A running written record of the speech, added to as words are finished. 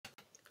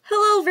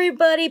Hello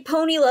everybody,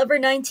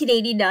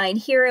 Ponylover1989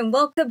 here, and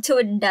welcome to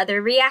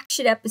another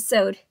reaction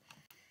episode.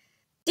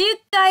 Do you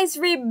guys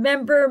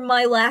remember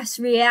my last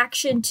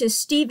reaction to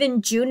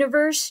Steven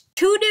Jewniverse?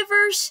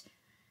 It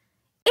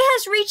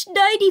has reached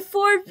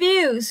 94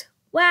 views.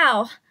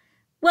 Wow,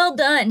 well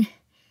done.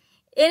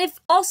 And if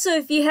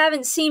you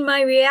haven't seen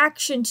my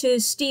reaction to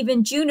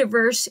Steven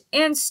Jewniverse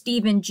and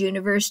Steven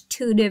Jewniverse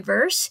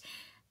 2Diverse,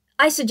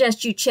 I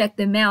suggest you check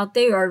them out.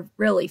 They are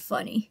really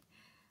funny.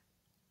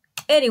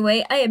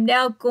 Anyway, I am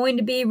now going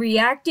to be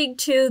reacting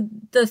to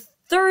the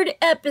third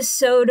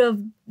episode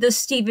of the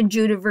Steven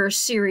Jewniverse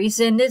series,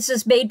 and this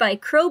is made by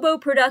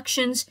Crobo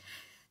Productions,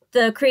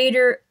 the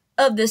creator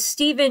of the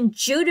Steven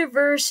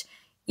Jewniverse,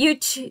 the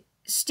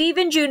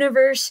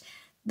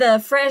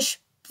Fresh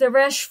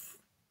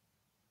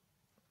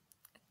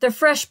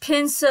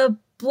Prince of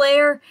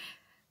Blair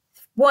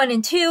 1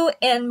 and 2,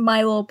 and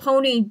My Little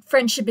Pony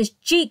Friendship is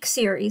Geek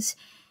series.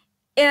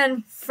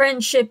 And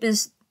Friendship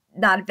is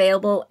not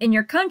available in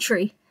your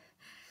country.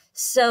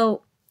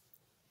 So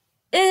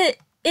it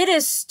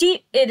is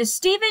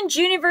Steven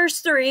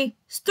Jewniverse 3,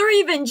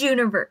 Threeven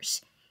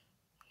Jewniverse.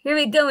 Here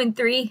we go in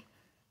 3,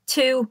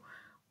 2,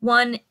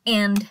 1,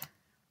 and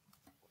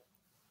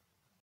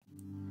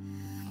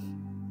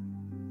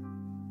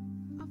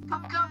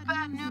I've got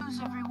bad news,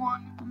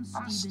 everyone.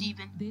 I'm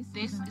Steven.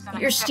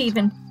 You're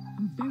Steven.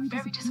 I'm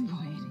very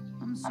disappointed.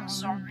 I'm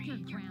sorry.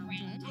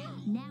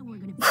 Now we're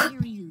gonna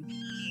bury you.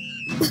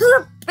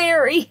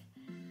 Barry.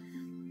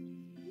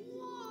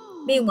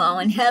 Meanwhile,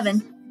 in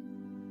heaven.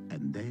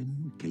 And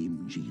then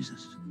came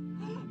Jesus.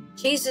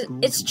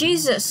 It's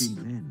Jesus.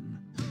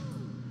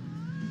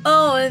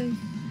 Oh, and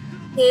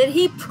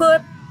he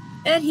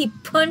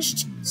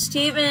punched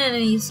Steven, and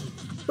he's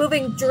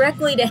moving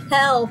directly to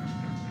hell.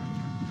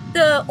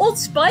 The Old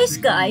Spice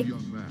guy.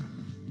 Young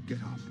man,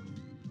 get up.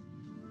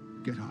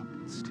 Get up,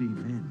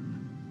 Steven.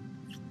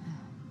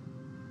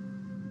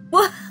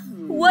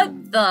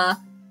 What the?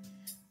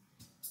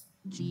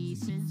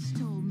 Jesus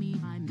told me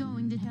I'm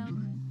going to hell.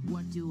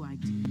 What do? I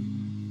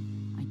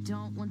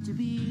don't want to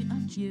be a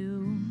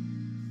Jew.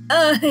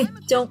 I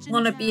don't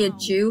want to be a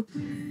Jew.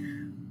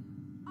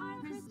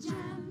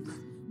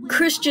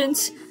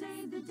 Christians.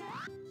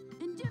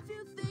 And if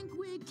you think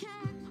we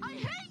can, I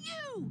hate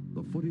you!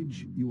 The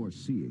footage you are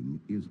seeing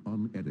is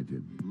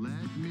unedited.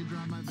 Let me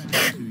draw my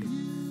back to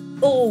you.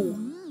 Oh.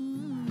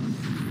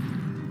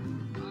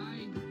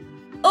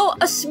 Oh,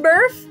 a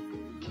Smurf?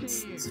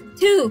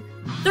 2,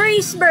 3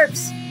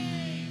 Smurfs.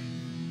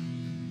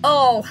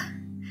 Oh.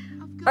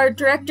 Our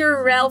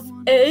director, Ralph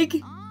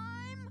Egg.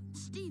 I'm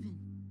Steven.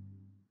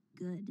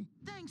 Good.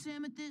 Thanks,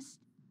 Amethyst.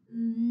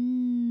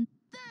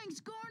 Thanks,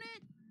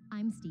 Garnet.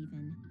 I'm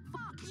Steven.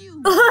 Fuck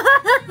you.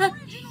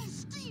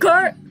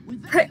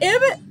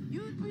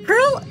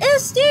 Pearl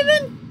is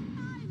Steven?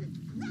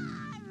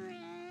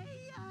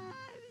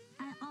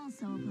 I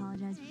also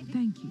apologize.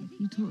 Thank you.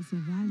 You taught us a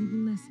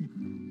valuable lesson.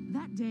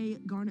 That day,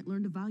 Garnet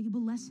learned a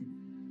valuable lesson.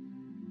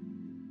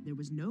 There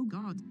was no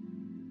God.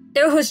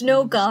 There was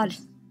no God.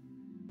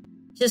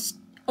 Just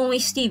only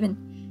Steven.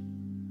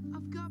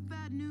 I've got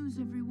bad news,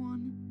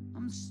 everyone.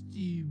 I'm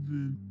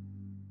Steven.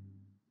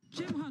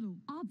 Jim Huddle.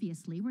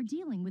 Obviously, we're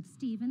dealing with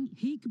Steven.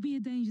 He could be a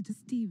danger to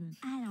Steven.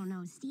 I don't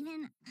know,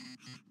 Steven.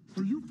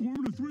 Are you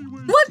forming a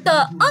three-way? What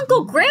the?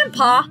 Uncle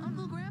Grandpa?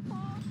 Uncle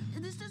Grandpa,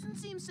 this doesn't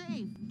seem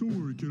safe. Don't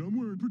worry, kid. I'm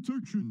wearing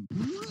protection.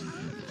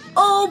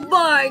 Oh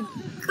my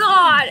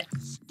God.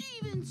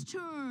 Steven's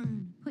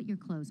turn. Put your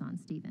clothes on,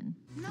 Steven.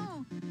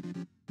 No.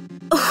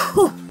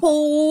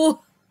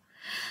 Oh.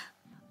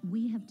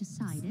 We have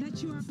decided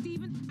That you are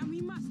Steven, and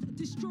we must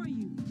destroy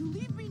you. You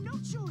leave me no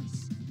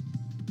choice.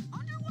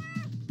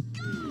 Underwear,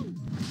 go!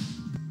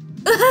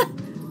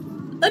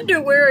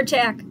 Underwear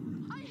attack.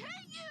 I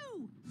hate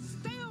you.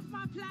 Stay off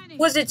my planet.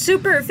 Was it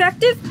super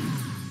effective?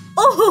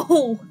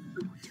 Oh.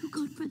 Too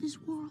good for this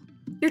world.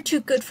 You're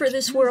too good for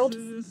this world.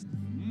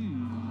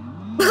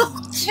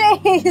 Oh,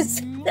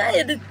 jeez.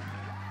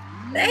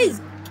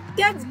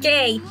 That's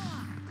gay.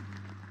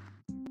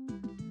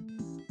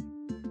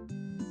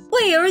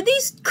 Wait, are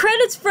these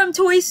credits from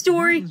Toy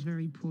Story? That was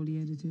very poorly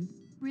edited.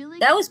 Really?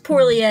 That was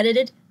poorly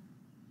edited.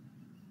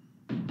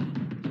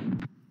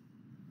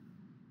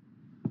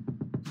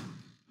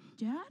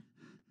 Dad?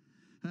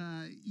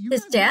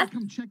 His dad?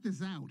 Come check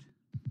this out.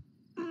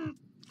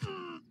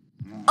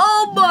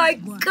 Oh my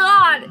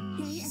God!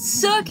 He's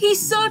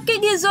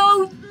sucking his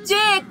own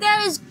dick.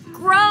 That is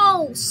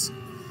gross.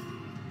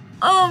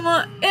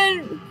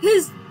 And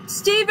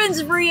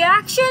Steven's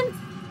reaction?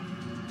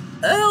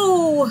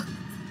 Oh.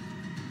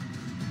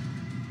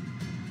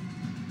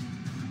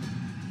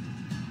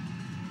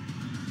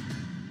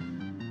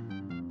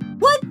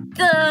 What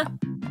the?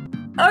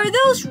 Are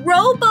those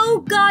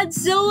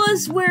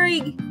Robo-Godzillas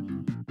wearing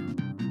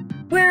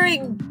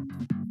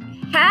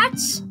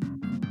hats?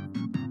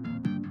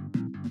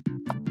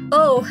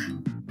 Oh.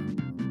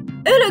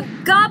 And a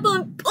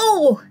goblin.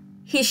 Oh.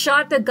 He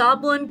shot the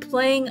goblin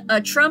playing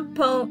a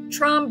trumpet,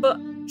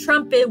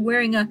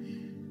 wearing a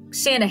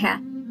Santa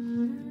hat.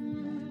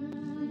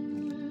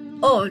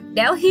 Oh,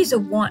 now he's a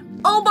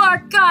 1. Oh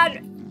my god!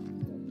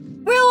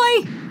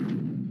 Really?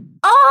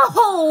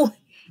 Oh!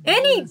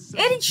 And he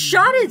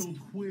shot his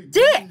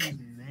dick!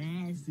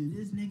 Nasty.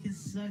 This nigga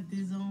sucked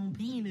his own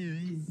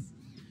penis.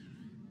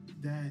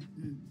 That,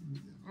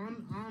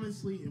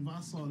 honestly, if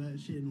I saw that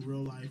shit in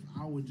real life,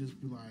 I would just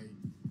be like,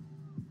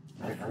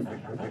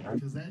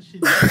 because that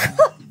shit is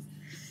nasty.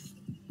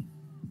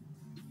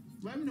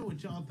 Let me know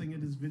what y'all think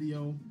of this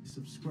video.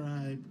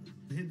 Subscribe,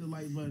 hit the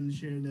like button,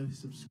 share it,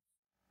 subscribe.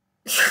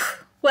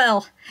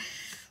 Well,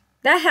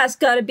 that has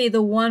got to be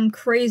the one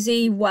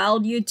crazy,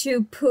 wild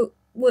YouTube poop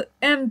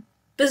and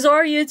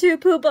bizarre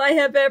YouTube poop I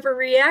have ever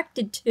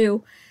reacted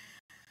to.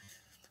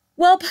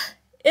 Well,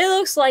 it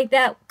looks like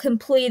that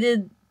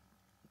completely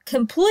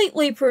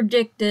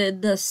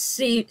predicted the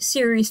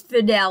series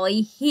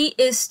finale. He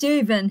is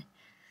Steven.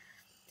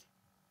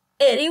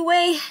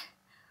 Anyway,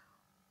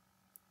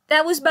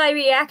 that was my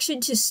reaction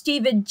to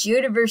Steven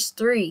Jewniverse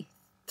 3.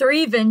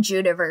 Threeven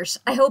Jewniverse.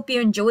 I hope you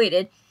enjoyed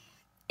it.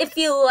 If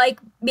you like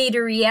me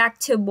to react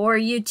to more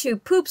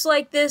YouTube poops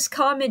like this,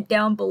 comment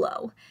down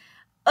below.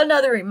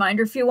 Another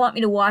reminder, if you want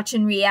me to watch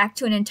and react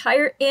to an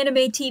entire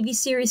anime TV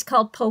series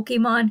called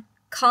Pokemon,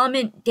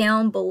 comment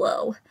down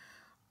below.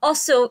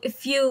 Also,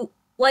 if you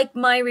like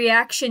my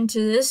reaction to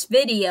this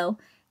video,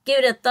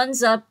 give it a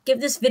thumbs up,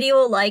 give this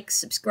video a like,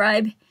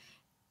 subscribe,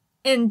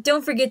 and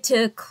don't forget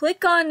to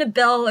click on the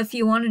bell if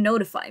you want to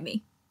notify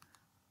me.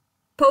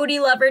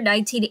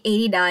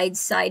 Ponylover1989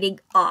 signing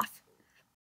off.